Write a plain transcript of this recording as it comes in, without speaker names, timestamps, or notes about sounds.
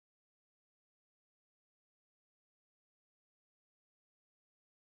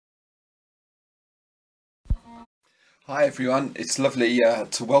Hi everyone, it's lovely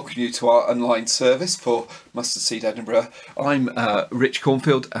to welcome you to our online service for Mustard Seed Edinburgh. I'm Rich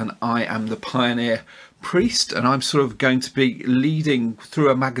Cornfield and I am the Pioneer Priest, and I'm sort of going to be leading through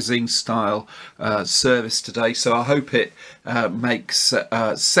a magazine style service today, so I hope it makes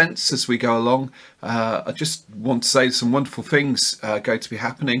sense as we go along. I just want to say some wonderful things going to be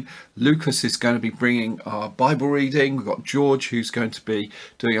happening. Lucas is going to be bringing our Bible reading. We've got George who's going to be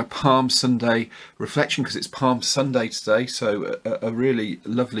doing a Palm Sunday reflection because it's Palm Sunday today, so a really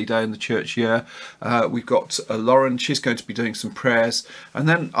lovely day in the church year. We've got Lauren, she's going to be doing some prayers, and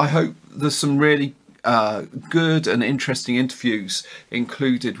then I hope there's some really good and interesting interviews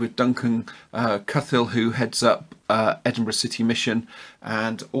included with Duncan who heads up Edinburgh City Mission,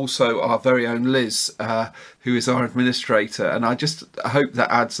 and also our very own Liz, who is our administrator. And I just hope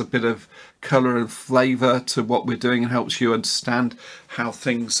that adds a bit of colour and flavour to what we're doing and helps you understand how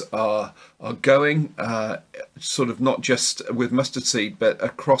things are going, sort of not just with Mustard Seed but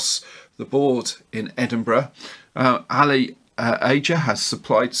across the board in Edinburgh. Ali Ager has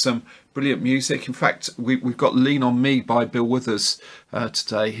supplied some brilliant music. In fact, we've got Lean on Me by Bill Withers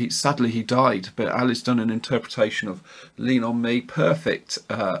today. Sadly he died, but Ali's done an interpretation of Lean on Me, perfect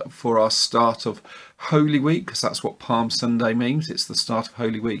for our start of Holy Week, because that's what Palm Sunday means. It's the start of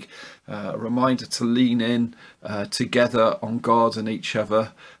Holy Week. A reminder to lean in together on God and each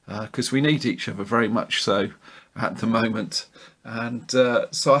other, because we need each other very much so at the moment. And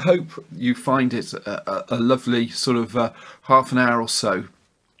so I hope you find it a lovely sort of half an hour or so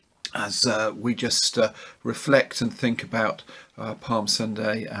as we just reflect and think about Palm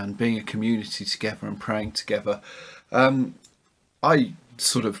Sunday and being a community together and praying together. I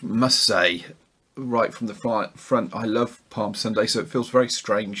sort of must say right from the front, I love Palm Sunday, so it feels very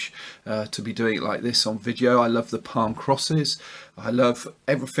strange to be doing it like this on video. I love the palm crosses. I love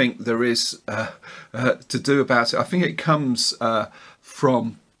everything there is to do about it. I think it comes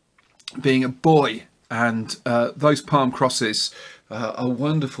from being a boy, and those palm crosses are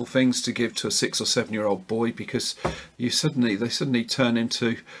wonderful things to give to a 6 or 7 year old boy, because they suddenly turn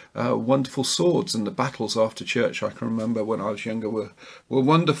into wonderful swords, and the battles after church, I can remember when I was younger, were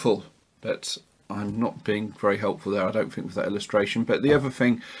wonderful. But I'm not being very helpful there, I don't think, with that illustration. But the other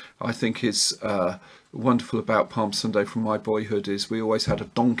thing I think is wonderful about Palm Sunday from my boyhood is we always had a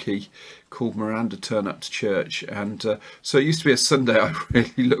donkey called Miranda turn up to church, and so it used to be a Sunday I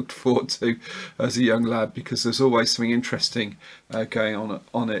really looked forward to as a young lad, because there's always something interesting going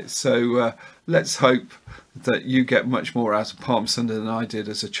on it. So let's hope that you get much more out of Palm Sunday than I did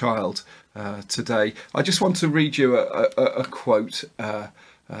as a child today. I just want to read you a quote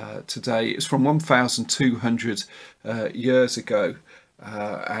today. It's from 1,200 years ago,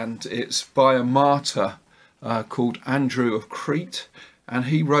 and it's by a martyr called Andrew of Crete, and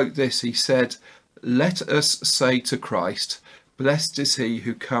he wrote this. He said, "Let us say to Christ, blessed is he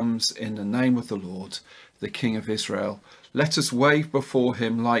who comes in the name of the Lord, the King of Israel. Let us wave before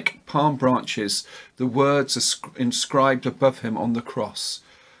him like palm branches the words inscribed above him on the cross.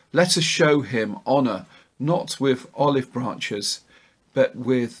 Let us show him honour, not with olive branches, but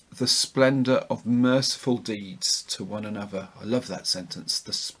with the splendour of merciful deeds to one another." I love that sentence,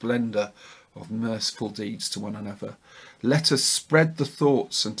 the splendour of merciful deeds to one another. Let us spread the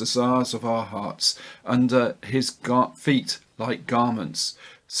thoughts and desires of our hearts under his feet like garments,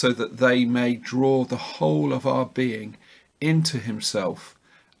 so that they may draw the whole of our being into himself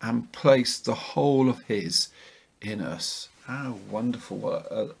and place the whole of his in us. How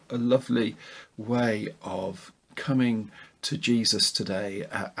wonderful, a lovely way of coming to Jesus today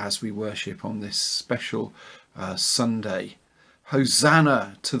as we worship on this special Sunday.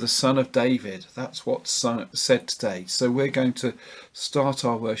 Hosanna to the Son of David. That's what's said today. So we're going to start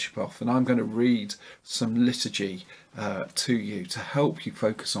our worship off, and I'm going to read some liturgy to you to help you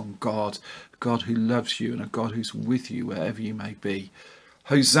focus on God, God who loves you and a God who's with you wherever you may be.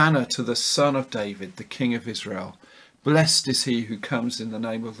 Hosanna to the Son of David, the King of Israel. Blessed is he who comes in the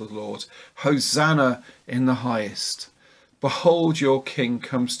name of the Lord. Hosanna in the highest. Behold, your King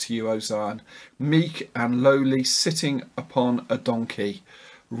comes to you, O Zion, meek and lowly, sitting upon a donkey.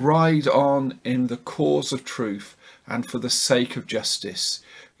 Ride on in the cause of truth and for the sake of justice.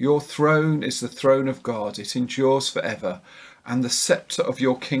 Your throne is the throne of God. It endures forever. And the sceptre of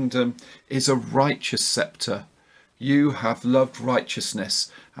your kingdom is a righteous sceptre. You have loved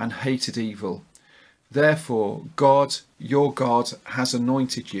righteousness and hated evil. Therefore, God, your God, has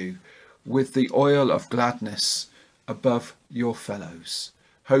anointed you with the oil of gladness above your fellows.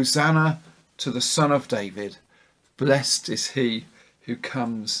 Hosanna to the Son of David. Blessed is he who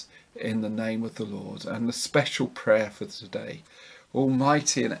comes in the name of the Lord. And the special prayer for today.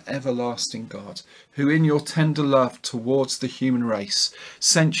 Almighty and everlasting God, who in your tender love towards the human race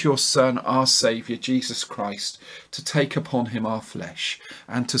sent your Son, our Saviour, Jesus Christ, to take upon him our flesh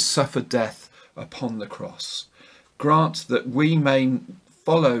and to suffer death upon the cross. Grant that we may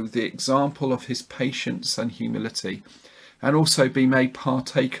follow the example of his patience and humility, and also be made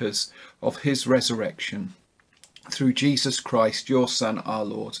partakers of his resurrection. Through Jesus Christ, your Son, our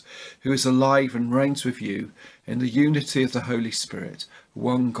Lord, who is alive and reigns with you in the unity of the Holy Spirit,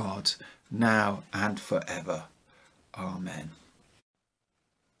 one God, now and forever. Amen.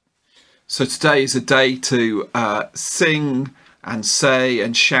 So today is a day to sing and say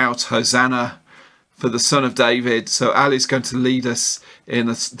and shout Hosanna for the Son of David. So Ali's going to lead us in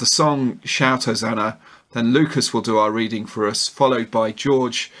the song Shout Hosanna. Then Lucas will do our reading for us, followed by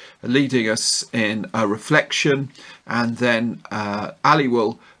George leading us in a reflection. And then Ali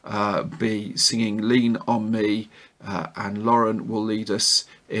will be singing Lean on Me, and Lauren will lead us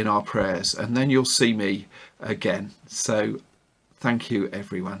in our prayers. And then you'll see me again. So thank you,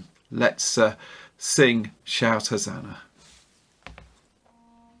 everyone. Let's sing Shout Hosanna.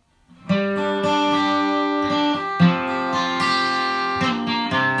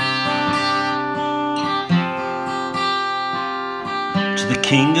 To the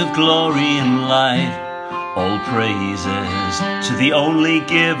King of glory and light, all praises. To the only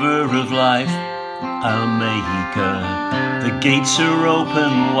giver of life, our Maker. The gates are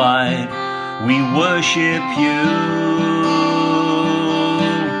open wide, we worship you.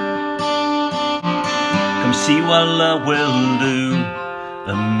 Come see what love will do,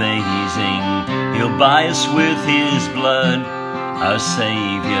 amazing. He'll buy us with his blood, our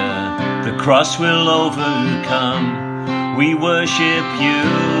Saviour. The cross will overcome, we worship you.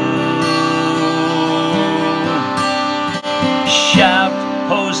 Shout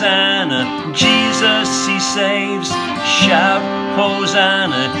Hosanna, Jesus he saves. Shout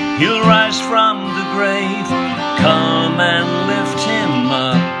Hosanna, he'll rise from the grave. Come and lift him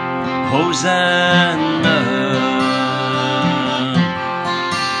up, Hosanna.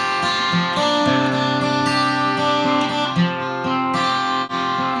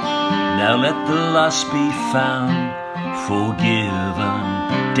 Now let the lost be found, forgiven.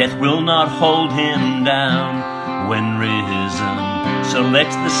 Death will not hold him down when risen. So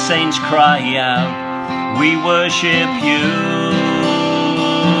let the saints cry out, we worship you.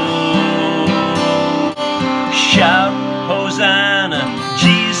 Shout Hosanna,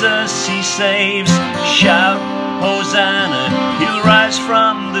 Jesus he saves. Shout Hosanna, he'll rise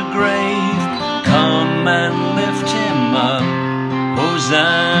from the grave. Come and lift him up,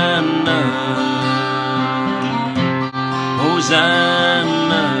 Hosanna.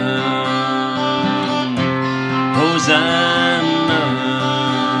 Hosanna, Hosanna,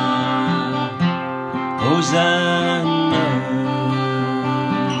 Hosanna,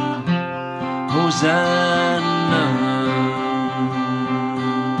 Hosanna.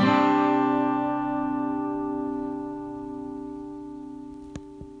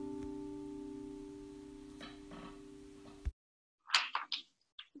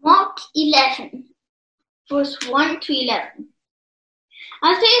 Mark 11, verse 1 to 11.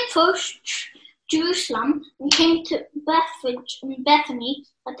 As they approached Jerusalem and came to Bethphage and Bethany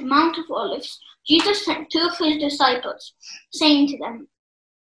at the Mount of Olives, Jesus sent two of his disciples, saying to them,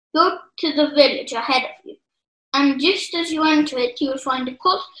 "Go to the village ahead of you, and just as you enter it, you will find a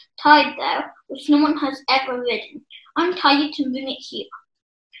colt tied there, which no one has ever ridden. Untie it and bring it here.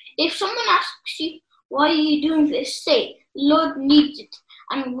 If someone asks you, 'Why are you doing this?' say, 'The Lord needs it,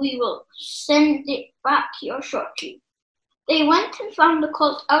 and we will send it back here shortly.'" They went and found the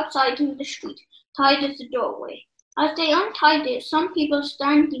colt outside in the street, tied at the doorway. As they untied it, some people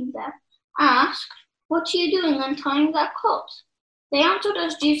standing there asked, "What are you doing untying that colt?" They answered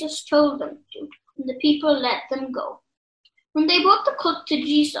as Jesus told them to, and the people let them go. When they brought the colt to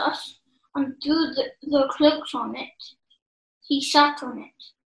Jesus and threw their cloaks on it, he sat on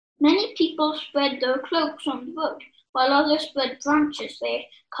it. Many people spread their cloaks on the road, while others spread branches they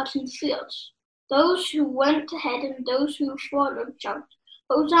cut in fields. Those who went ahead and those who followed shouted,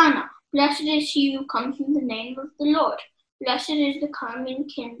 "Hosanna! Blessed is he who comes in the name of the Lord. Blessed is the coming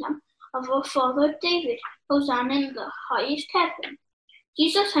kingdom of our father David. Hosanna in the highest heaven."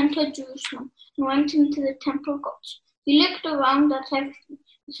 Jesus entered Jerusalem and went into the temple courts. He looked around at everything,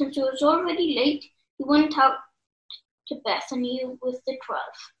 and since it was already late, he went out to Bethany with the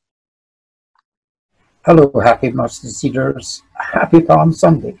 12. Hello, happy mustard seeders. Happy Palm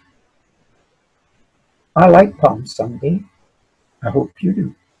Sunday. I like Palm Sunday. I hope you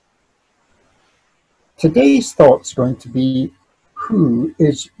do. Today's thought's going to be, who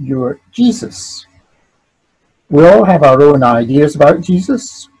is your Jesus? We all have our own ideas about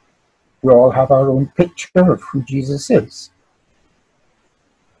Jesus. We all have our own picture of who Jesus is.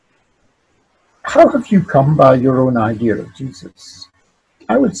 How have you come by your own idea of Jesus?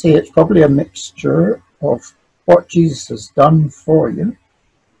 I would say it's probably a mixture of what Jesus has done for you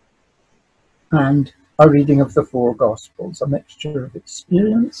and a reading of the four Gospels, a mixture of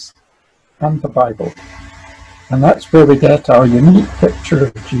experience and the Bible. And that's where we get our unique picture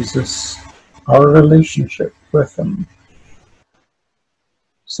of Jesus, our relationship with him.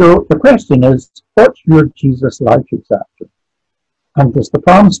 So the question is, what's your Jesus like exactly? And does the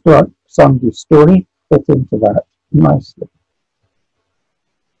Palm Sunday story fit into that nicely?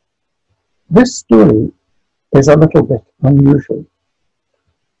 This story is a little bit unusual.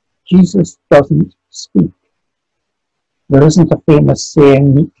 Jesus doesn't speak. There isn't a famous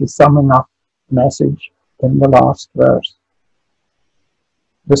saying neatly summing up the message in the last verse.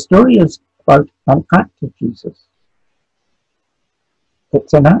 The story is about an act of Jesus.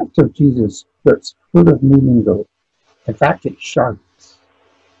 It's an act of Jesus that's full of meaning, though. In fact, it shouts.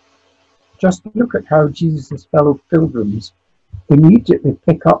 Just look at how Jesus' fellow pilgrims immediately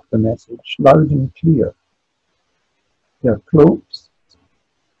pick up the message loud and clear. Their cloaks,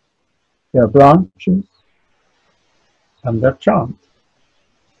 their branches, and their chant.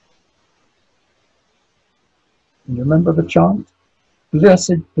 You remember the chant?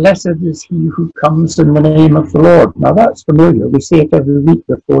 Blessed is he who comes in the name of the Lord. Now that's familiar. We say it every week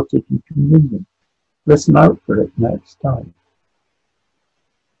before taking communion. Listen out for it next time.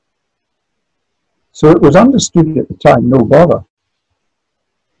 So it was understood at the time, no bother.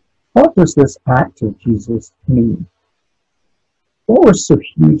 What does this act of Jesus mean? What was so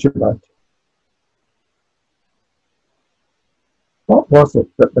huge about it? What was it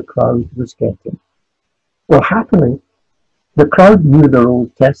that the crowd was getting? Well, happily, the crowd knew their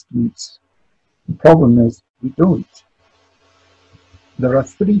Old Testaments. The problem is, we don't. There are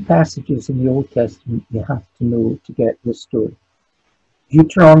 3 passages in the Old Testament you have to know to get this story.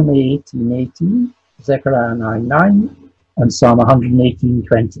 Deuteronomy 18:18, Zechariah 9:9, and Psalm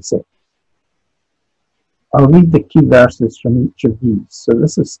 118:26. I'll read the key verses from each of these. So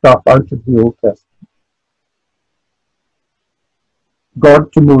this is stuff out of the Old Testament.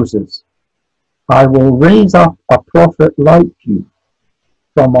 God to Moses, I will raise up a prophet like you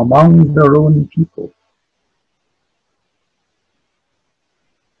from among their own people.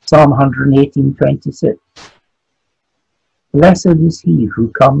 Psalm 118:26. Blessed is he who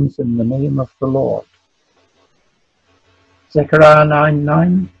comes in the name of the Lord. Zechariah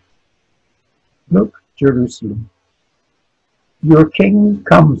 9:9. Look, Jerusalem, your king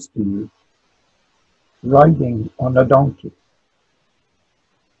comes to you, riding on a donkey.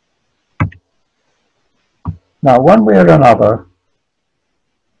 Now, one way or another,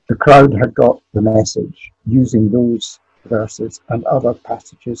 the crowd had got the message using those verses and other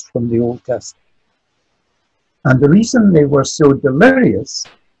passages from the Old Testament. And the reason they were so delirious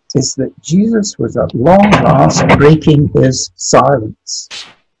is that Jesus was at long last breaking his silence.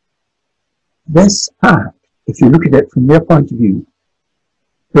 This act, if you look at it from their point of view,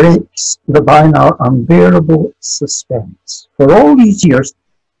 breaks the by now unbearable suspense. For all these years,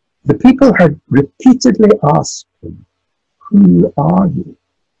 the people had repeatedly asked him, who are you?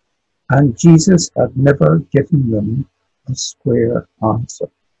 And Jesus had never given them a square answer.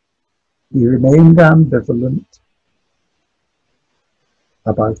 He remained ambivalent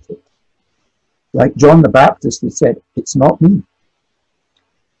about it. Like John the Baptist, he said, it's not me.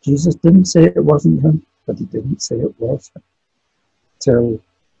 Jesus didn't say it wasn't him, but he didn't say it was him. Till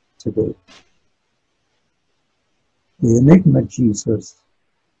today. The enigma Jesus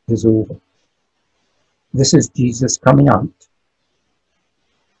is over. This is Jesus coming out.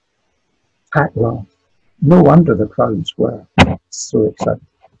 At last. No wonder the crowds were so excited.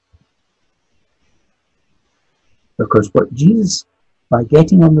 Because what Jesus, by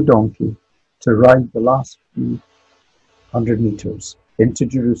getting on the donkey to ride the last few 100 meters into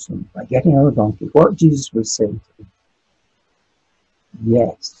Jerusalem, by getting on the donkey, what Jesus was saying to them,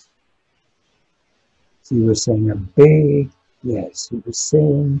 yes. He was saying a big yes. He was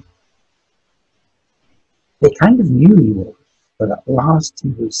saying, they kind of knew he was, but at last he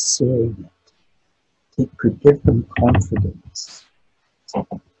was saying it. It could give them confidence.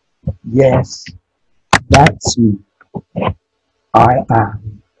 Yes, that's me. I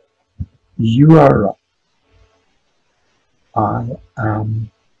am. You are right. I am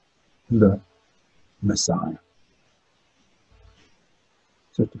the Messiah.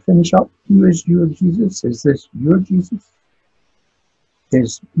 So to finish up, who is your Jesus? Is this your Jesus?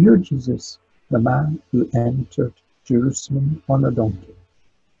 Is your Jesus the man who entered Jerusalem on a donkey?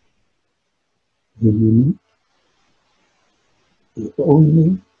 The unique the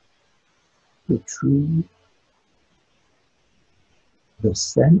only, the true, the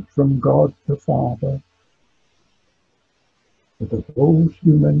sent from God the Father, for the whole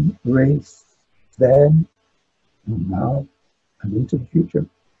human race, then and now and into the future,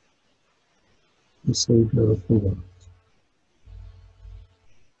 the Saviour of the world.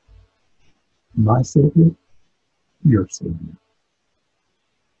 My Saviour, your Saviour.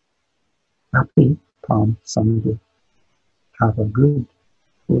 Happy Palm Sunday. Have a good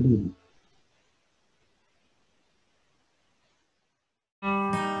Holy Week.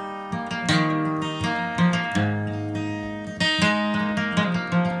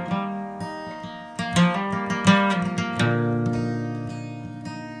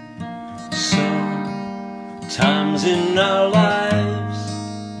 Sometimes in our lives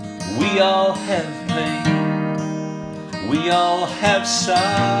we all have pain, we all have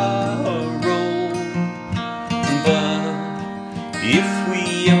sorrow, but if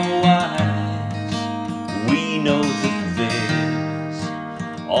we are wise, we know that there's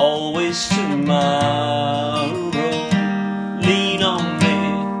always tomorrow. Lean on me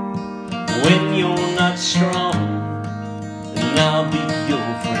when you're not strong, and I'll be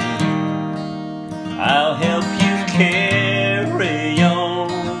your friend. I'll help you carry on,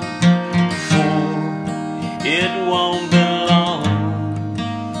 for it won't be long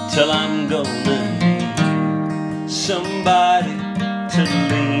till I'm gonna need somebody to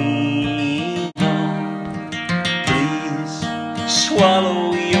lean on. Please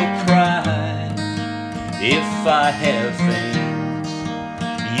swallow your pride if I have things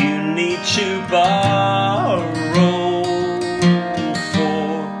you need to borrow.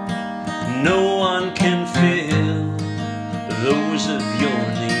 No one can fill those of your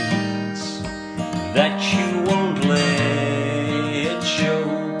needs that you won't let show.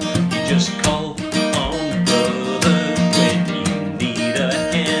 You just call on brother when you need a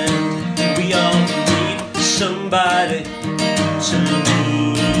hand. We all need somebody to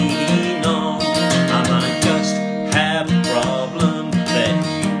lean on. I might just have a problem that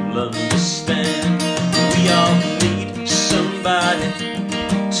you'll understand. We all need somebody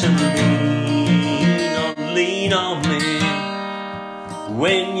to lean on me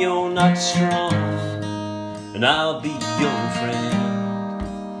when you're not strong, and I'll be your friend.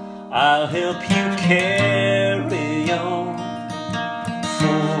 I'll help you carry on,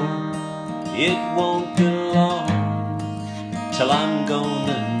 for it won't be long till I'm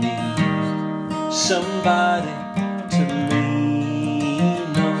gonna need somebody to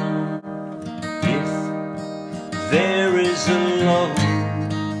lean on. If there is a load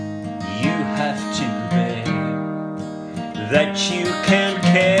you have to bear that you can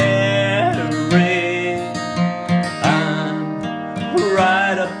carry, I'm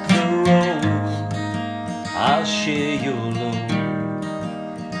right up the road. I'll share your load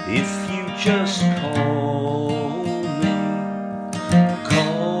if you just call me,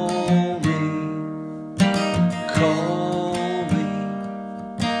 call me, call me,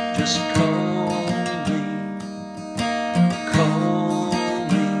 just call me, call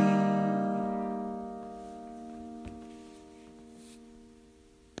me.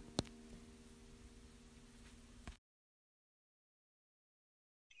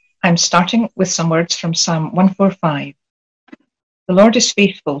 I'm starting with some words from Psalm 145. The Lord is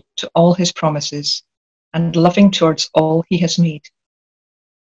faithful to all his promises and loving towards all he has made.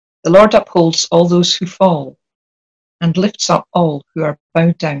 The Lord upholds all those who fall and lifts up all who are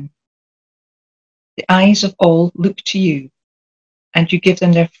bowed down. The eyes of all look to you, and you give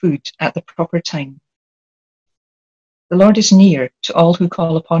them their food at the proper time. The Lord is near to all who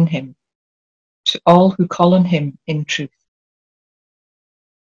call upon him, to all who call on him in truth.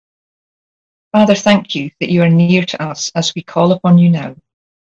 Father, thank you that you are near to us as we call upon you now.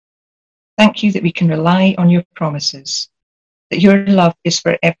 Thank you that we can rely on your promises, that your love is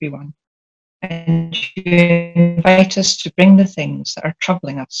for everyone, and you invite us to bring the things that are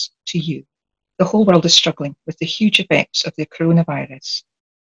troubling us to you. The whole world is struggling with the huge effects of the coronavirus.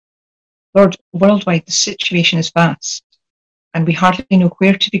 Lord, worldwide the situation is vast, and we hardly know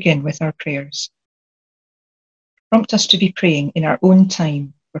where to begin with our prayers. Prompt us to be praying in our own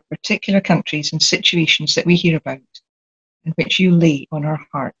time for particular countries and situations that we hear about and which you lay on our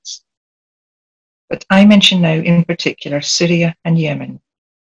hearts. But I mention now in particular Syria and Yemen,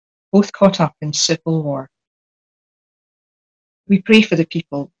 both caught up in civil war. We pray for the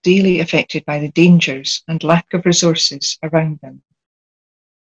people daily affected by the dangers and lack of resources around them.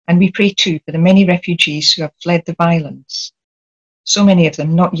 And we pray too for the many refugees who have fled the violence, so many of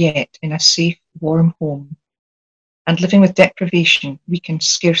them not yet in a safe, warm home, and living with deprivation we can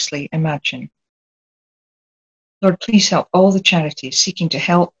scarcely imagine. Lord, please help all the charities seeking to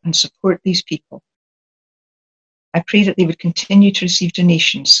help and support these people. I pray that they would continue to receive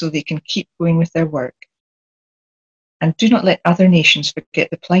donations so they can keep going with their work. And do not let other nations forget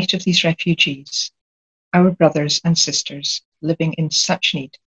the plight of these refugees, our brothers and sisters living in such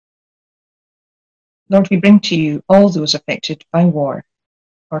need. Lord, we bring to you all those affected by war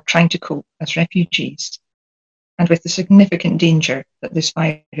or trying to cope as refugees, and with the significant danger that this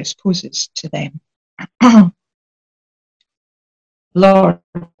virus poses to them. Lord,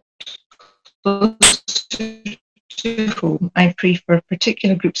 close to home, I pray for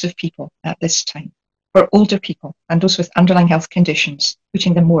particular groups of people at this time, for older people and those with underlying health conditions,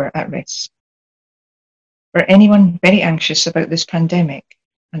 putting them more at risk. For anyone very anxious about this pandemic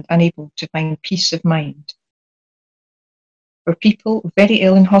and unable to find peace of mind. For people very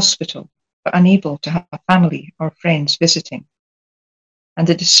ill in hospital but unable to have family or friends visiting, and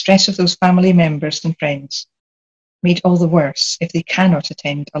the distress of those family members and friends, made all the worse if they cannot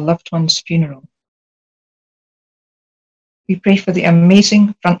attend a loved one's funeral. We pray for the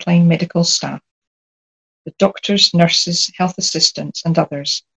amazing frontline medical staff, the doctors, nurses, health assistants and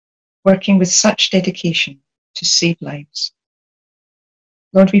others working with such dedication to save lives.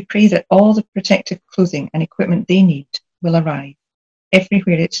 Lord, we pray that all the protective clothing and equipment they need will arrive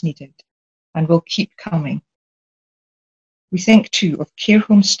everywhere it's needed and will keep coming. We think too of care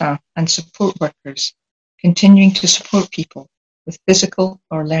home staff and support workers continuing to support people with physical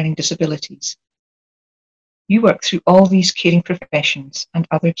or learning disabilities. You work through all these caring professions and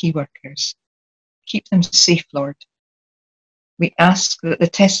other key workers. Keep them safe, Lord. We ask that the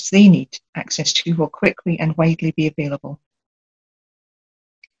tests they need access to will quickly and widely be available.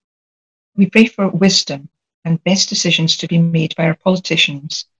 We pray for wisdom and best decisions to be made by our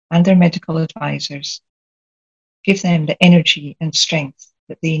politicians and their medical advisors. Give them the energy and strength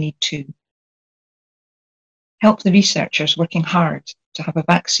that they need too. Help the researchers working hard to have a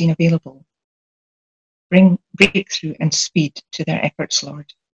vaccine available. Bring breakthrough and speed to their efforts,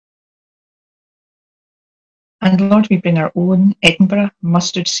 Lord. And Lord, we bring our own Edinburgh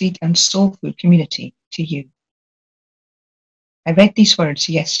Mustard Seed and Soul Food community to you. I read these words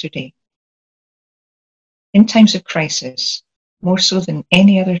yesterday. In times of crisis, more so than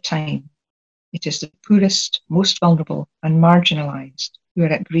any other time, it is the poorest, most vulnerable and marginalised who are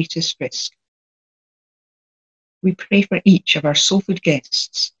at greatest risk. We pray for each of our Soul Food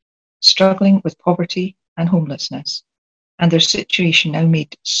guests struggling with poverty and homelessness, and their situation now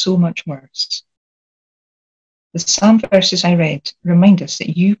made so much worse. The Psalm verses I read remind us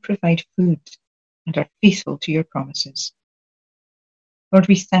that you provide food and are faithful to your promises. Lord,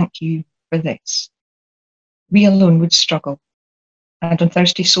 we thank you for this. We alone would struggle, and on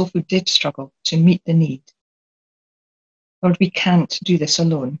Thursday Soul Food did struggle to meet the need. Lord, we can't do this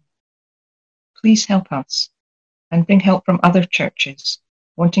alone. Please help us and bring help from other churches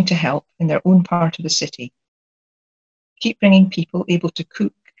wanting to help in their own part of the city. Keep bringing people able to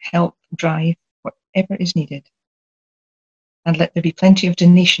cook, help, drive, whatever is needed. And let there be plenty of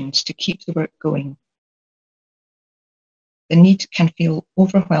donations to keep the work going. The need can feel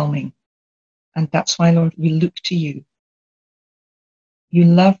overwhelming, and that's why, Lord, we look to you. You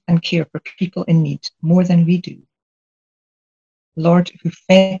love and care for people in need more than we do. Lord, who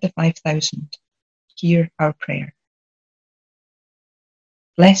fed the 5,000, hear our prayer.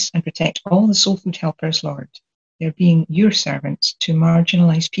 Bless and protect all the Soul Food helpers, Lord. They're being your servants to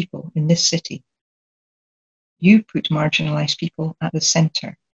marginalised people in this city. You put marginalised people at the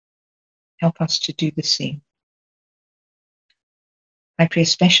centre. Help us to do the same. I pray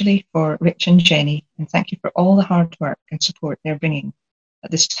especially for Rich and Jenny, and thank you for all the hard work and support they're bringing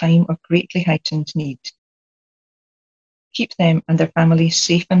at this time of greatly heightened need. Keep them and their families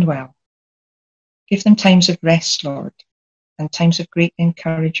safe and well. Give them times of rest, Lord, and times of great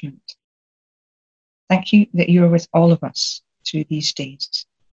encouragement. Thank you that you are with all of us through these days.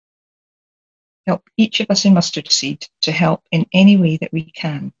 Help each of us in Mustard Seed to help in any way that we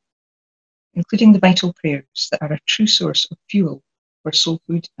can, including the vital prayers that are a true source of fuel for Soul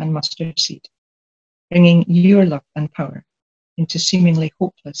Food and Mustard Seed, bringing your love and power into seemingly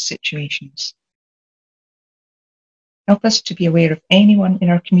hopeless situations. Help us to be aware of anyone in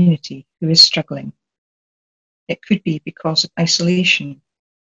our community who is struggling. It could be because of isolation,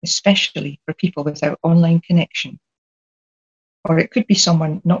 especially for people without online connection. Or it could be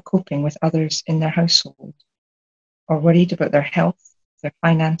someone not coping with others in their household, or worried about their health, their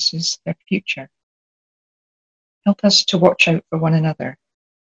finances, their future. Help us to watch out for one another.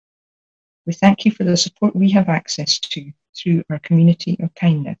 We thank you for the support we have access to through our community of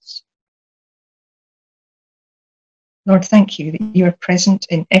kindness. Lord, thank you that you are present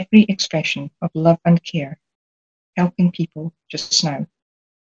in every expression of love and care, helping people just now.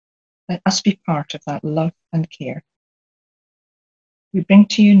 Let us be part of that love and care. We bring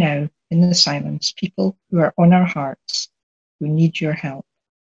to you now, in the silence, people who are on our hearts, who need your help.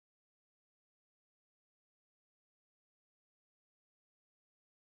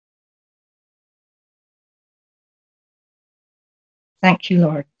 Thank you,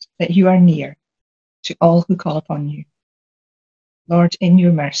 Lord, that you are near to all who call upon you. Lord, in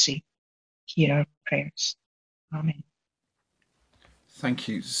your mercy, hear our prayers. Amen. Thank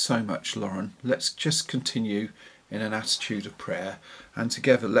you so much, Lauren. Let's just continue in an attitude of prayer, and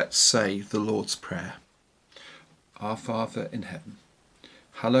together let's say the Lord's Prayer. Our Father in heaven,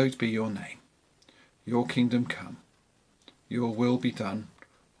 hallowed be your name. Your kingdom come. Your will be done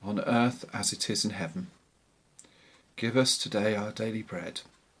on earth as it is in heaven. Give us today our daily bread.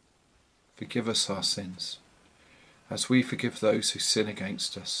 Forgive us our sins, as we forgive those who sin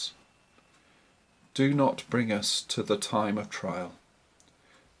against us. Do not bring us to the time of trial,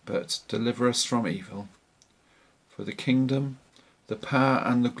 but deliver us from evil. For the kingdom, the power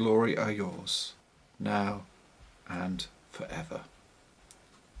and the glory are yours, now and forever.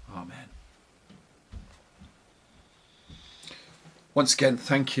 Amen. Once again,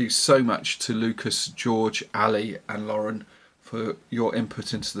 thank you so much to Lucas, George, Ali and Lauren for your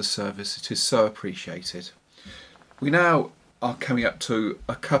input into the service. It is so appreciated. We now are coming up to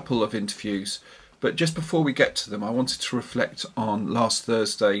a couple of interviews, but just before we get to them, I wanted to reflect on last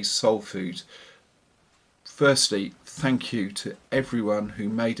Thursday's Soul Food. Firstly, thank you to everyone who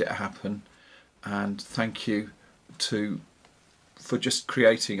made it happen, and thank you for just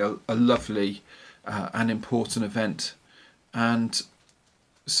creating a lovely and important event. And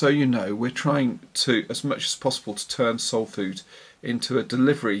so you know, we're trying to, as much as possible, to turn Soul Food into a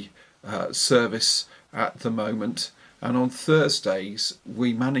delivery service at the moment. And on Thursdays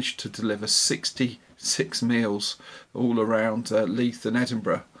we managed to deliver 66 meals all around Leith and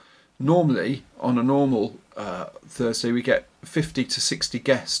Edinburgh. Normally, on a normal Thursday, we get 50 to 60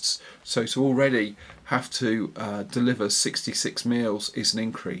 guests, so to already have to deliver 66 meals is an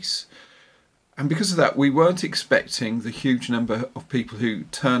increase. And because of that, we weren't expecting the huge number of people who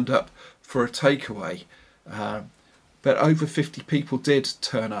turned up for a takeaway, but over 50 people did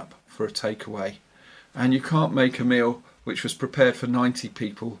turn up for a takeaway. And you can't make a meal which was prepared for 90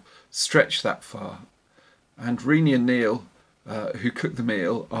 people stretch that far. And Renee and Neil, who cooked the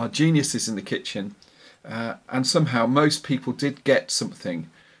meal, are geniuses in the kitchen, and somehow most people did get something.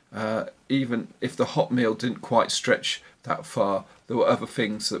 Even if the hot meal didn't quite stretch that far, there were other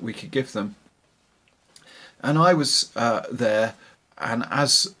things that we could give them. And I was there, and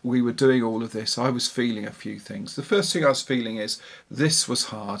as we were doing all of this, I was feeling a few things. The first thing I was feeling is, this was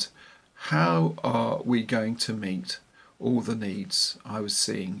hard. How are we going to meet all the needs I was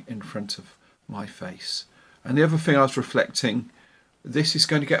seeing in front of my face? And the other thing I was reflecting, this is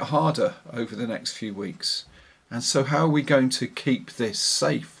going to get harder over the next few weeks. And so how are we going to keep this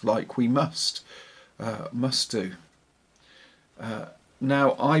safe like we must do?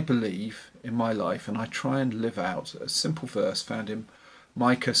 Now, I believe in my life, and I try and live out a simple verse found in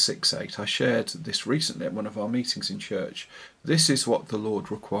Micah 6:8. I shared this recently at one of our meetings in church. This is what the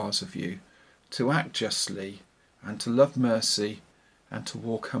Lord requires of you, to act justly and to love mercy and to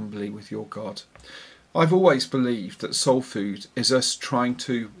walk humbly with your God. I've always believed that Soul Food is us trying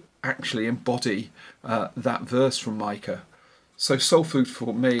to actually embody that verse from Micah. So Soul Food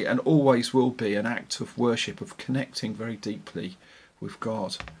for me, and always will be, an act of worship, of connecting very deeply with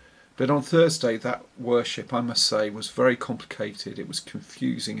God. But on Thursday, that worship, I must say, was very complicated. It was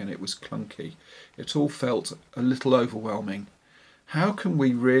confusing and it was clunky. It all felt a little overwhelming. How can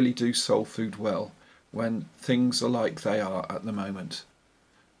we really do Soul Food well when things are like they are at the moment?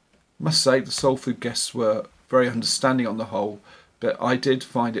 I must say the Soul Food guests were very understanding on the whole, but I did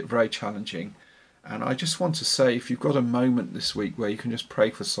find it very challenging. And I just want to say, if you've got a moment this week where you can just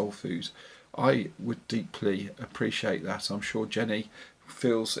pray for Soul Food, I would deeply appreciate that. I'm sure Jenny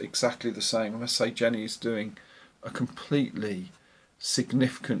feels exactly the same. I must say Jenny is doing a completely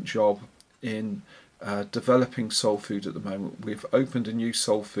significant job in developing Soul Food at the moment. We've opened a new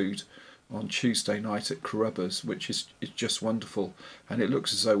Soul Food on Tuesday night at Carrubbers, which is just wonderful, and it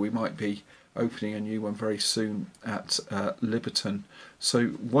looks as though we might be opening a new one very soon at Liberton.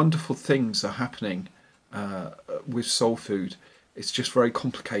 So wonderful things are happening with Soul Food. It's just very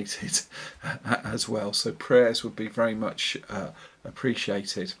complicated as well, so prayers would be very much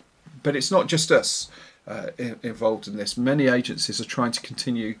appreciated. But it's not just us involved in this. Many agencies are trying to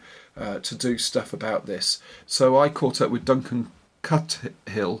continue to do stuff about this. So I caught up with Duncan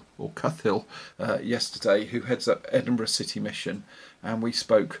Cuthill yesterday, who heads up Edinburgh City Mission, and we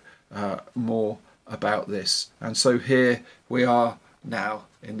spoke more about this. And so here we are now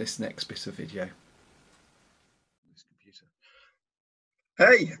in this next bit of video.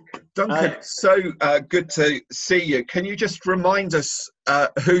 Hey, Duncan, so good to see you. Can you just remind us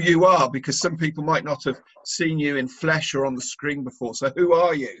who you are? Because some people might not have seen you in flesh or on the screen before. So who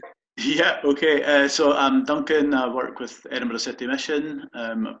are you? Yeah, okay. So I'm Duncan. I work with Edinburgh City Mission.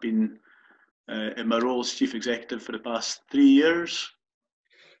 I've been in my role as Chief Executive for the past 3 years.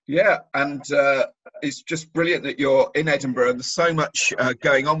 Yeah, and it's just brilliant that you're in Edinburgh, and there's so much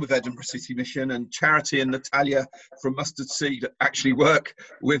going on with Edinburgh City Mission, and Charity and Natalia from Mustard Seed actually work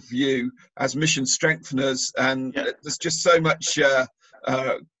with you as mission strengtheners, and there's just so much,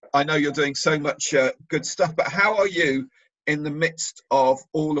 I know you're doing so much good stuff, but how are you in the midst of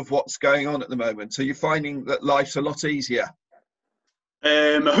all of what's going on at the moment? Are you finding that life's a lot easier?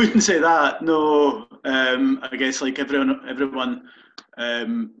 I wouldn't say that, no. I guess like everyone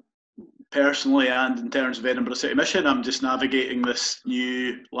personally and in terms of Edinburgh City Mission, I'm just navigating this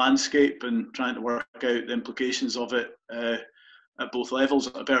new landscape and trying to work out the implications of it at both levels,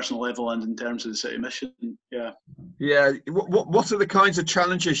 at a personal level and in terms of the City Mission. Yeah. Yeah. What are the kinds of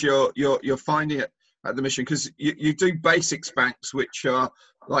challenges you're finding at the mission? Because you do basics banks, which are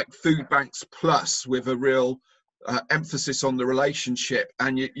like food banks plus, with a real emphasis on the relationship,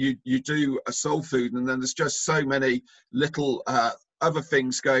 and you do a soul food, and then there's just so many little other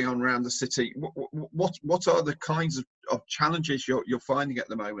things going on around the city. What are the kinds of challenges you're finding at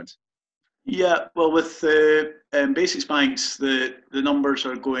the moment? Yeah, well, with basics banks, the numbers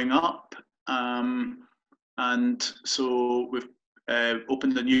are going up, and so we've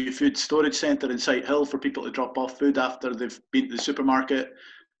opened a new food storage centre in Sight Hill for people to drop off food after they've been to the supermarket.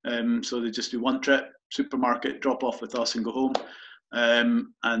 So they just do one trip, supermarket, drop off with us and go home.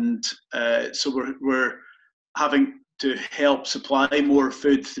 So we're having to help supply more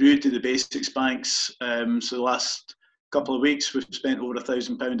food through to the basics banks. So the last couple of weeks we've spent over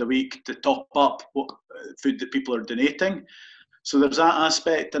 £1,000 a week to top up what food that people are donating. So there's that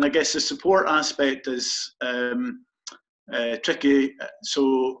aspect, and I guess the support aspect is tricky.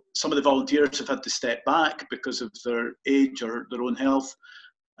 So some of the volunteers have had to step back because of their age or their own health.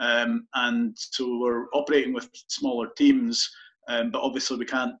 And so we're operating with smaller teams, but obviously we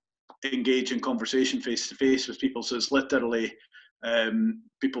can't engage in conversation face to face with people. So it's literally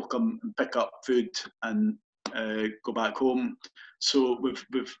people come and pick up food and go back home. So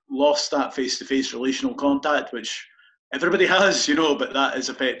we've lost that face to face relational contact, which everybody has, you know, but that is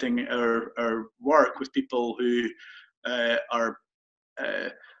affecting our work with people who are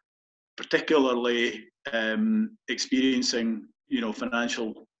particularly experiencing, you know,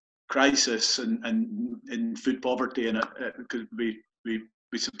 financial crisis and in food poverty, and because we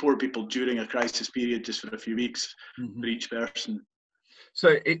support people during a crisis period just for a few weeks for each person.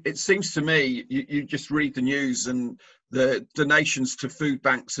 So it seems to me, you just read the news and the donations to food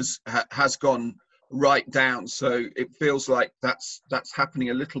banks has gone right down. So it feels like that's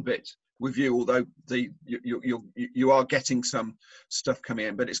happening a little bit with you, although you are getting some stuff coming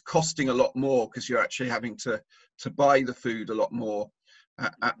in, but it's costing a lot more because you're actually having to buy the food a lot more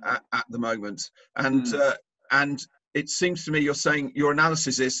at the moment. And it seems to me you're saying your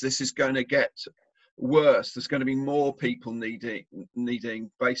analysis is this is going to get worse. There's going to be more people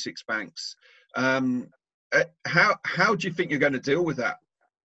needing basics banks. How do you think you're going to deal with that?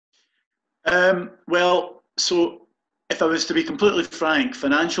 Well, so if I was to be completely frank,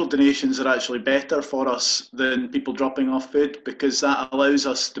 financial donations are actually better for us than people dropping off food, because that allows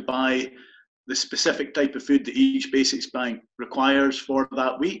us to buy the specific type of food that each basics bank requires for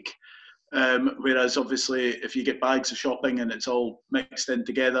that week. Whereas obviously if you get bags of shopping and it's all mixed in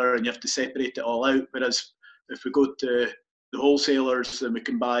together and you have to separate it all out, whereas if we go to the wholesalers, then we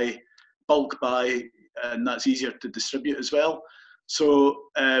can bulk buy, and that's easier to distribute as well. So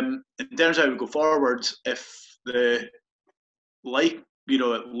in terms of how we go forward, if it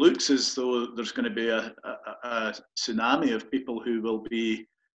looks as though there's going to be a tsunami of people who will be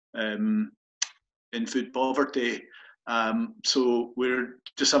in food poverty. So we're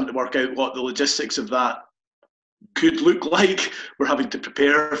just having to work out what the logistics of that could look like. We're having to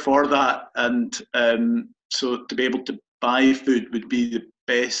prepare for that, and so to be able to buy food would be the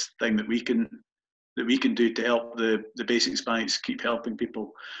best thing that we can do to help the basics banks keep helping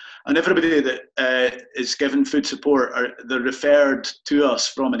people. And everybody that is given food support, they're referred to us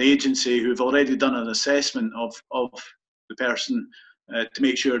from an agency who've already done an assessment of the person to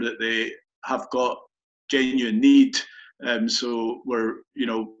make sure that they have got genuine need. So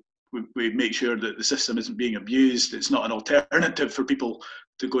we make sure that the system isn't being abused. It's not an alternative for people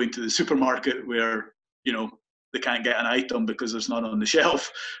to go into the supermarket where, you know, they can't get an item because there's none on the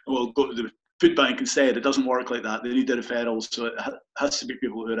shelf. We'll go to the food bank instead. It doesn't work like that. They need the referrals, so it has to be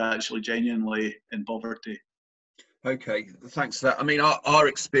people who are actually genuinely in poverty. Okay, thanks for that. I mean, our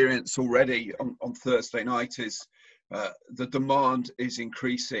experience already on Thursday night is the demand is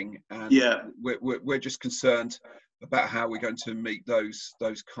increasing, and we're just concerned about how we're going to meet those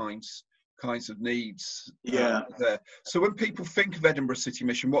kinds of needs there. So when people think of Edinburgh City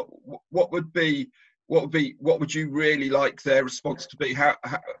Mission, what would you really like their response to be? How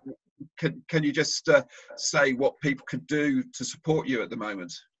can you just say what people could do to support you at the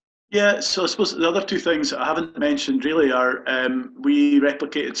moment? Yeah, so I suppose the other two things that I haven't mentioned really are we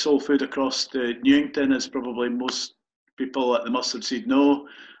replicated soul food across the Newington, as probably most people at the Mustard Seed know.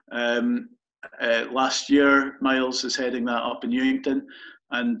 Last year, Miles is heading that up in Newington,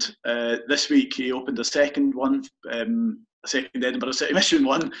 and this week he opened a second one, a second Edinburgh City Mission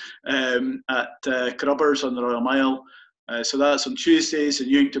one at Crubbers on the Royal Mile. So that's on Tuesdays,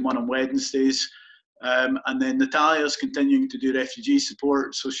 and Newington one on Wednesdays. And then Natalia's continuing to do refugee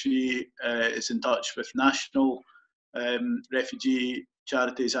support, so she is in touch with national refugee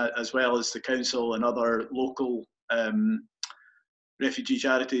charities as well as the council and other local refugee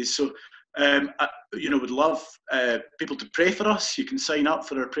charities. So, would love people to pray for us. You can sign up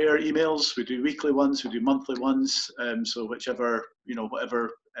for our prayer emails. We do weekly ones, we do monthly ones. So whichever,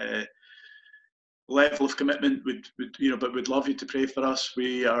 whatever level of commitment but we'd love you to pray for us.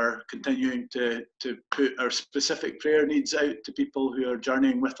 We are continuing to put our specific prayer needs out to people who are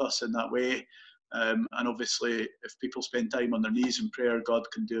journeying with us in that way, and obviously if people spend time on their knees in prayer, God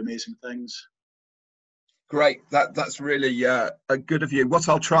can do amazing things. Great, that's really good of you. What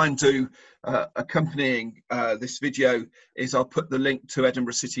I'll try and do accompanying this video is I'll put the link to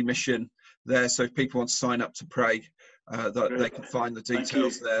Edinburgh City Mission there, so if people want to sign up to pray, that they can find the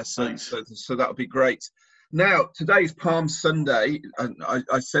details there. So that would be great. Now, today's Palm Sunday, and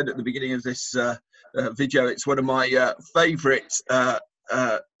I said at the beginning of this video, it's one of my favourite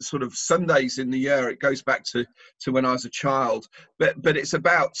sort of Sundays in the year. It goes back to when I was a child, but it's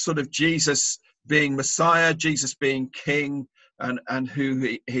about sort of Jesus being Messiah, Jesus being King, and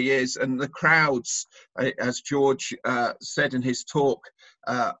who he is, and the crowds, as George said in his talk,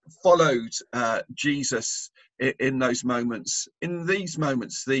 followed Jesus in those moments. In these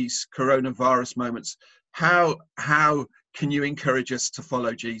moments, these coronavirus moments, how can you encourage us to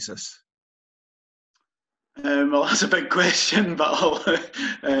follow Jesus? Well, that's a big question, but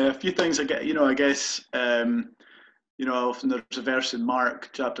a few things I guess. Often there's a verse in Mark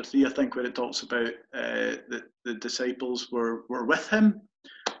chapter 3, I think, where it talks about the disciples were with him,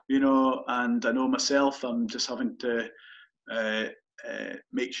 and I know myself, I'm just having to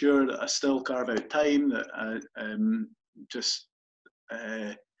make sure that I still carve out time, that I just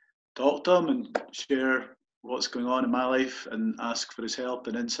talk to him and share what's going on in my life and ask for his help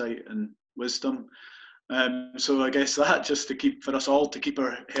and insight and wisdom. So I guess that just for us all to keep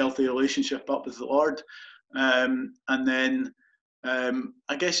our healthy relationship up with the Lord. And then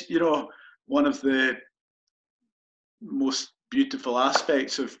I guess, one of the most beautiful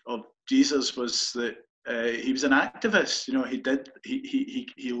aspects of Jesus was that he was an activist.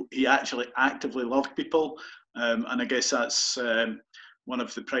 He actually actively loved people, and I guess that's one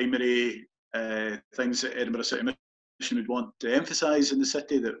of the primary things that Edinburgh City Mission would want to emphasise in the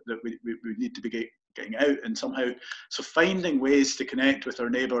city, that we need to be getting out and somehow, so finding ways to connect with our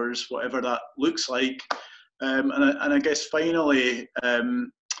neighbours, whatever that looks like. And I guess finally,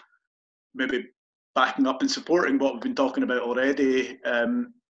 maybe backing up and supporting what we've been talking about already.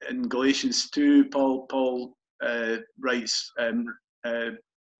 In Galatians 2, Paul writes,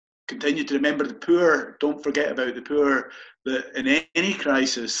 continue to remember the poor, don't forget about the poor, that in any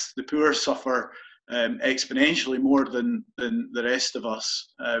crisis, the poor suffer exponentially more than the rest of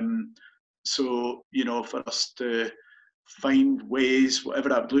us. So, for us to find ways, whatever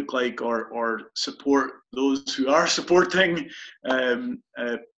that would look like, or support those who are supporting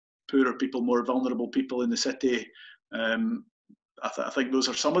poorer people, more vulnerable people in the city. I think those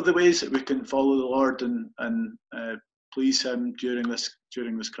are some of the ways that we can follow the Lord and please him during this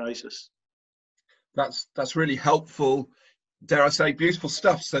crisis. That's really helpful, dare I say, beautiful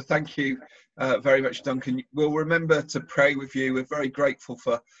stuff. So thank you very much, Duncan. We'll remember to pray with you. We're very grateful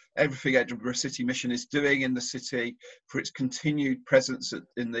for everything Edinburgh City Mission is doing in the city, for its continued presence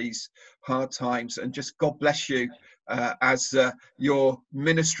in these hard times, and just God bless you as your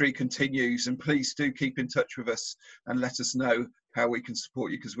ministry continues. And please do keep in touch with us and let us know how we can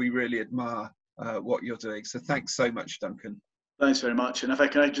support you, because we really admire what you're doing. So thanks so much, Duncan. Thanks very much. And if I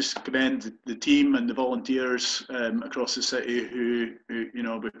can just commend the team and the volunteers across the city who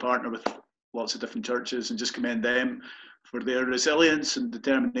we partner with lots of different churches, and just commend them their resilience and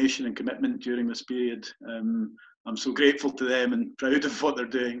determination and commitment during this period. I'm so grateful to them and proud of what they're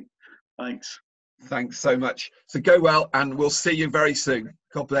doing. Thanks. Thanks so much. So go well, and we'll see you very soon.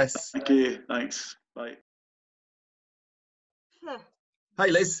 God bless. Thank you. Thanks. Bye. Hey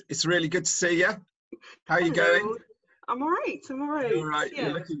Liz, it's really good to see you. How are you going? I'm all right. I'm all right. You're all right. Yeah.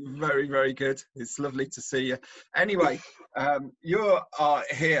 You're looking very, very good. It's lovely to see you. Anyway, you are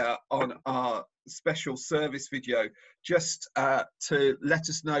here on our special service video just to let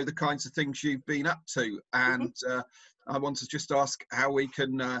us know the kinds of things you've been up to. And I want to just ask how we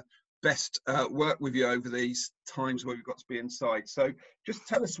can best work with you over these times where we've got to be inside. So just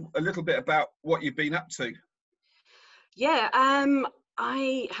tell us a little bit about what you've been up to. Yeah,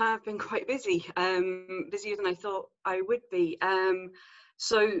 I have been quite busy, busier than I thought I would be.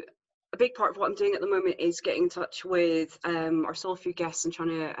 So a big part of what I'm doing at the moment is getting in touch with our soul food guests and trying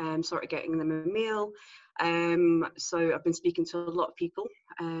to sort of getting them a meal. So I've been speaking to a lot of people,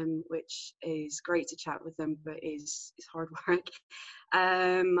 which is great to chat with them, but is hard work.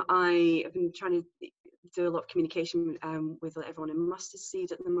 I have been trying to do a lot of communication with everyone in Mustard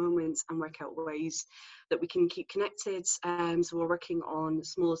Seed at the moment and work out ways that we can keep connected. So we're working on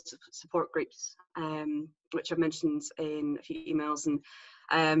small support groups, which I've mentioned in a few emails,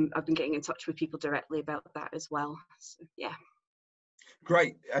 and I've been getting in touch with people directly about that as well. So, yeah.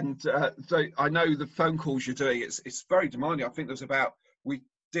 Great. And so I know the phone calls you're doing, it's very demanding. I think there's we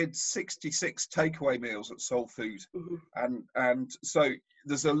did 66 takeaway meals at Soul Food. And so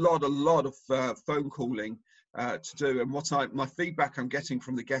there's a lot of phone calling to do. And my feedback I'm getting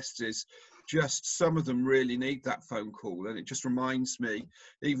from the guests is just some of them really need that phone call. And it just reminds me,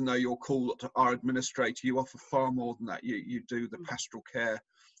 even though you're called our administrator, you offer far more than that. You do the pastoral care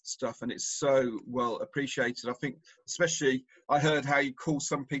stuff, and it's so well appreciated. I think especially I heard how you call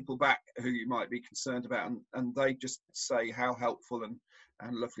some people back who you might be concerned about, and they just say how helpful and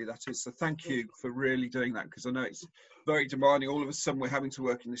lovely that is. So thank you for really doing that, because I know it's very demanding. All of a sudden we're having to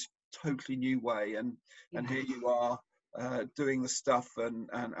work in this totally new way, and here you are doing the stuff, and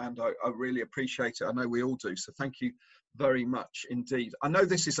I really appreciate it. I know we all do. So thank you very much indeed. I know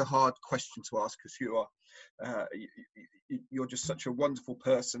this is a hard question to ask, because you are you're just such a wonderful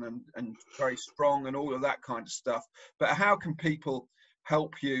person and very strong and all of that kind of stuff. But how can people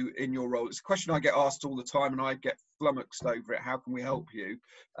help you in your role? It's a question I get asked all the time, and I get flummoxed over it. How can we help you?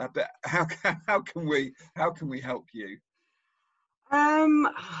 But how can we help you? I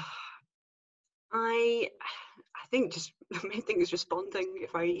think just the main thing is responding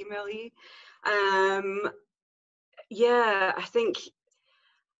if I email you. Yeah, I think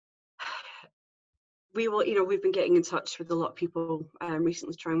we will, we've been getting in touch with a lot of people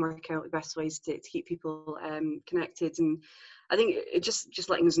recently to try and work out the best ways to keep people connected, and I think it just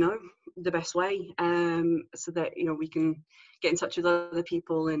letting us know the best way, so that we can get in touch with other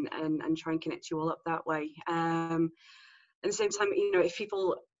people and try and connect you all up that way. At the same time, if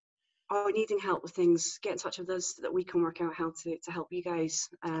people are needing help with things, get in touch with us so that we can work out how to help you guys.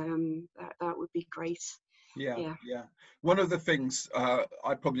 That would be great. Yeah. One of the things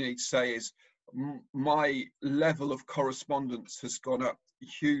I probably need to say is my level of correspondence has gone up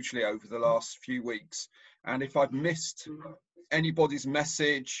hugely over the last few weeks, and if I've missed anybody's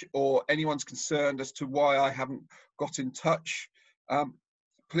message or anyone's concerned as to why I haven't got in touch,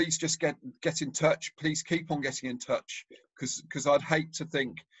 please just get in touch. Please keep on getting in touch, because I'd hate to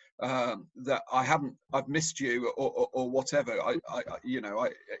think that I've missed you or whatever.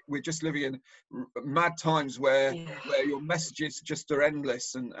 We're just living in mad times where your messages just are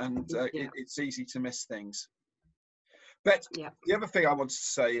endless, and it's easy to miss things. But the other thing I want to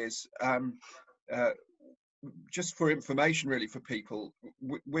say is, just for information really for people,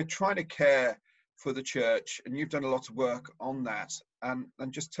 we're trying to care for the church, and you've done a lot of work on that, and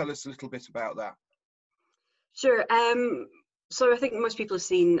just tell us a little bit about that. Sure. So I think most people have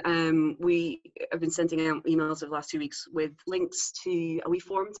seen, we have been sending out emails over the last 2 weeks with links to a wee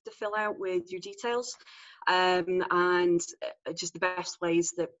form to fill out with your details, and just the best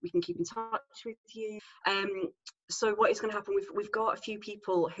ways that we can keep in touch with you. So what is going to happen, we've got a few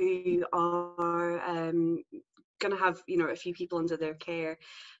people who are going to have a few people under their care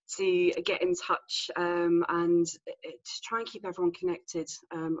to get in touch, and to try and keep everyone connected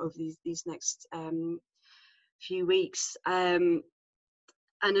over these next few weeks. And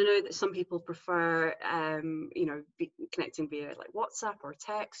I know that some people prefer connecting via like WhatsApp or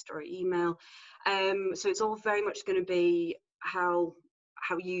text or email, so it's all very much going to be how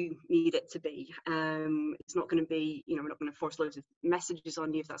you need it to be. It's not going to be, we're not going to force loads of messages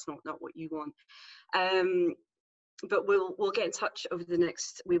on you if that's not what you want. but we'll get in touch over the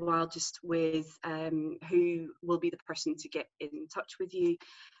next wee while just with who will be the person to get in touch with you,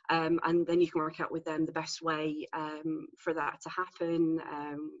 and then you can work out with them the best way for that to happen,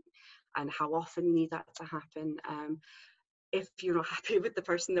 and how often you need that to happen. If you're not happy with the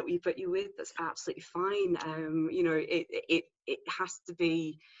person that we put you with, that's absolutely fine. You know, it has to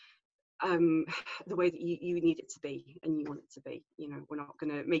be the way that you need it to be and you want it to be. You know, we're not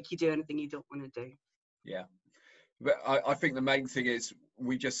going to make you do anything you don't want to do. Yeah. But I think the main thing is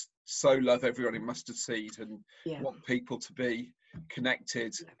we just so love everyone in Mustard Seed and want people to be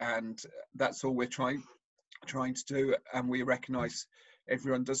connected, and that's all we're trying to do. And we recognise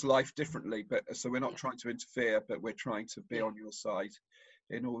everyone does life differently, but so we're not trying to interfere, but we're trying to be on your side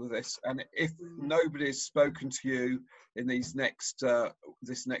in all of this. And if nobody's spoken to you in these next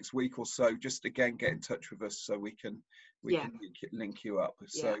this next week or so, just again get in touch with us so we can link you up.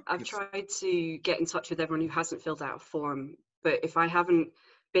 So I've tried to get in touch with everyone who hasn't filled out a form, but if I haven't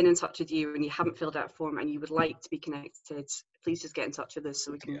been in touch with you and you haven't filled out a form and you would like to be connected, please just get in touch with us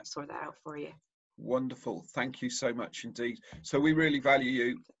so we can sort that out for you. Wonderful. Thank you so much indeed. So we really value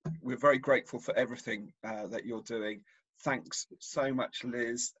you. We're very grateful for everything that you're doing. Thanks so much,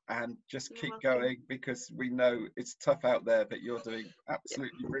 Liz, and just keep going, because we know it's tough out there, but you're doing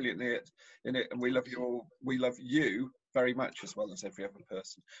absolutely brilliantly in it, and we love you all. We love you very much, as well as every other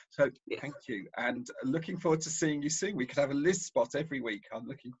person. So thank you, and looking forward to seeing you soon. We could have a Liz spot every week. I'm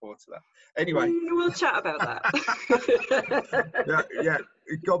looking forward to that. Anyway, we'll chat about that. yeah.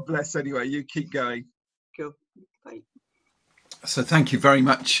 God bless. Anyway, you keep going. Cool. Bye. So thank you very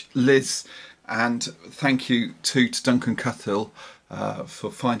much, Liz. And thank you to Duncan Cuthill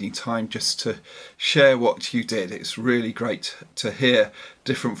for finding time just to share what you did. It's really great to hear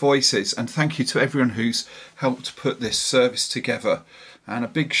different voices. And thank you to everyone who's helped put this service together. And a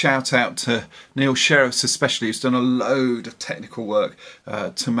big shout out to Neil Sheriffs especially, who's done a load of technical work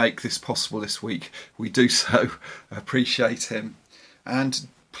to make this possible this week. We do so appreciate him. And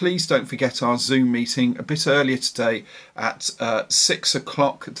please don't forget our Zoom meeting a bit earlier today at 6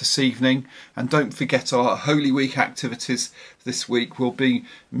 o'clock this evening. And don't forget our Holy Week activities this week. We'll be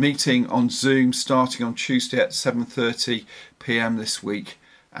meeting on Zoom starting on Tuesday at 7:30 p.m. this week.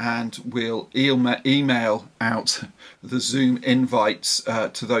 And we'll email out the Zoom invites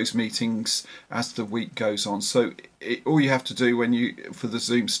to those meetings as the week goes on. So all you have to do for the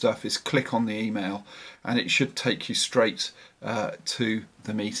Zoom stuff is click on the email and it should take you straight to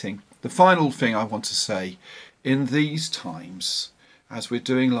the meeting. The final thing I want to say, in these times, as we're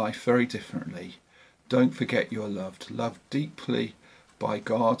doing life very differently, don't forget you're loved deeply by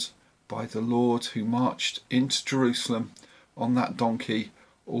God, by the Lord who marched into Jerusalem on that donkey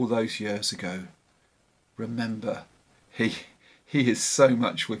all those years ago. Remember, he is so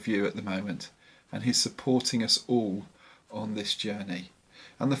much with you at the moment, and he's supporting us all on this journey.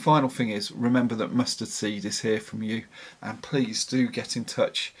 And the final thing is, remember that Mustard Seed is here from you, and please do get in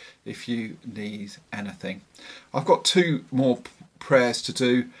touch if you need anything. I've got two more prayers to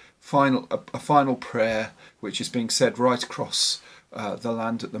do. A final prayer which is being said right across the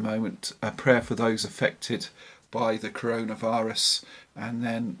land at the moment, a prayer for those affected by the coronavirus, and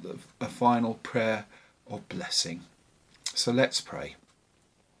then a final prayer of blessing. So let's pray.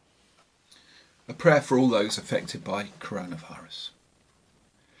 A prayer for all those affected by coronavirus.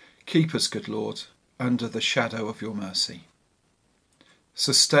 Keep us, good Lord, under the shadow of your mercy.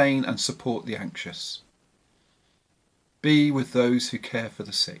 Sustain and support the anxious. Be with those who care for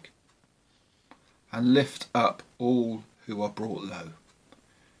the sick. And lift up all who are brought low.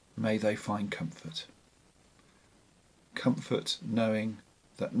 May they find comfort. Comfort knowing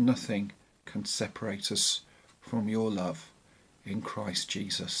that nothing can separate us from your love in Christ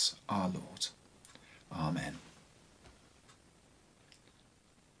Jesus our Lord. Amen.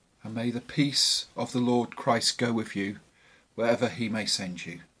 And may the peace of the Lord Christ go with you wherever he may send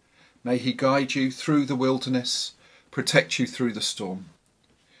you. May he guide you through the wilderness, protect you through the storm.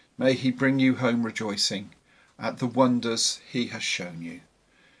 May he bring you home rejoicing at the wonders he has shown you.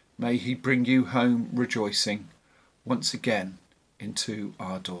 May he bring you home rejoicing once again into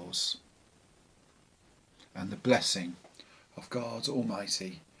our doors. And the blessing of God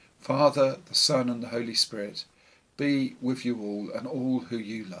Almighty, Father, the Son and the Holy Spirit, be with you all and all who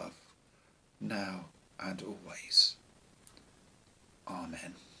you love, now and always.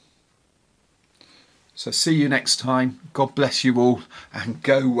 Amen. So see you next time. God bless you all, and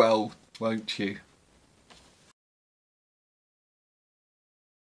go well, won't you?